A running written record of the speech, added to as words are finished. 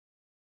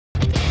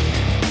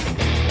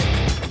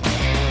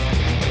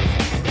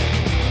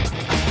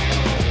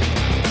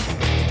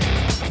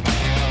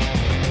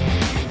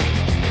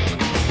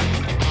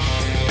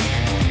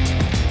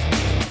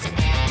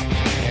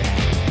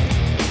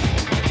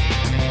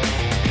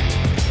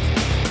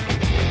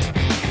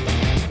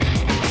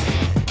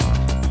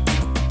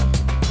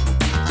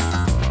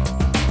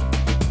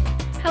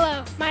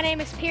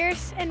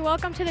Pierce, and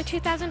welcome to the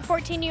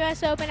 2014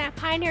 U.S. Open at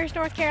Pinehurst,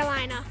 North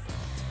Carolina.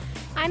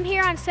 I'm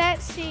here on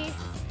Set C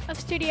of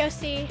Studio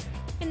C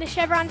in the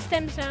Chevron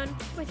STEMZone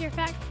with your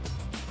fact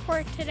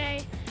for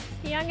today.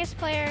 The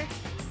youngest winner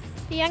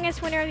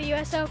of the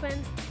U.S. Open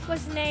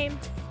was a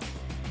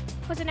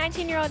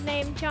 19-year-old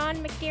named John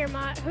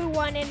McDermott, who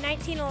won in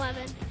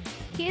 1911.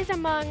 He is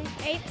among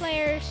 8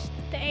 players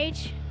the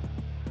age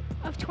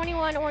of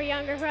 21 or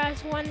younger who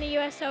has won the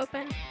U.S.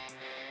 Open.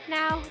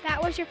 Now,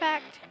 that was your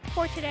fact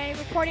for today.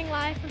 Reporting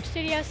live from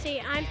Studio C,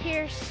 I'm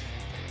Pierce.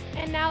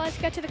 And now let's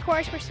go to the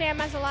course where Sam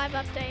has a live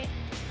update.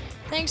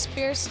 Thanks,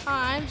 Pierce.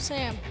 Hi, I'm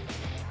Sam.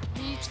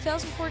 The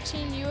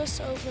 2014 U.S.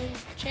 Open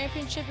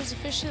Championship is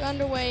officially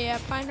underway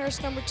at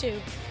Pinehurst No. 2.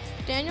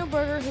 Daniel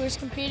Berger, who is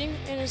competing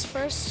in his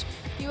first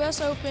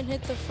U.S. Open,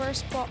 hit the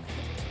first ball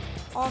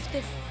off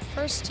the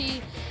first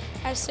tee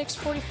at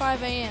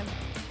 6:45 a.m.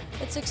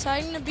 It's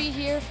exciting to be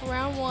here for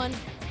round 1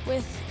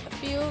 with a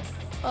field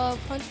of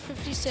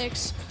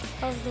 156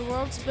 of the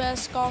world's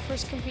best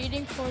golfers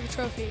competing for the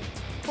trophy.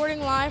 Reporting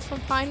live from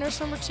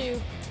Pinehurst No.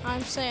 2,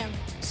 I'm Sam.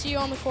 See you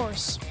on the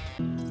course.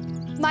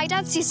 My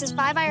dad sees his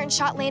 5-iron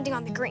shot landing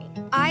on the green.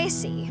 I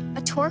see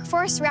a torque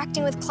force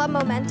reacting with club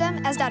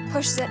momentum as Dad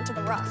pushes it into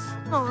the rough.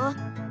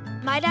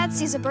 Aw. My dad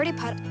sees a birdie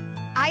putt.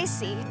 I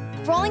see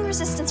rolling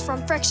resistance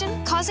from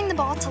friction causing the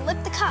ball to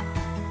lip the cup.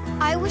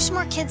 I wish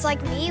more kids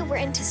like me were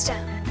into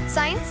STEM.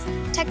 Science,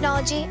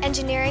 technology,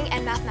 engineering,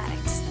 and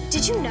mathematics.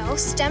 Did you know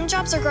STEM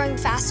jobs are growing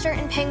faster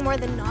and paying more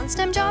than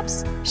non-STEM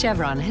jobs?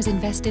 Chevron has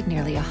invested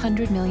nearly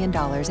 $100 million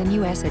in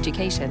U.S.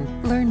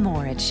 education. Learn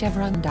more at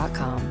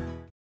Chevron.com.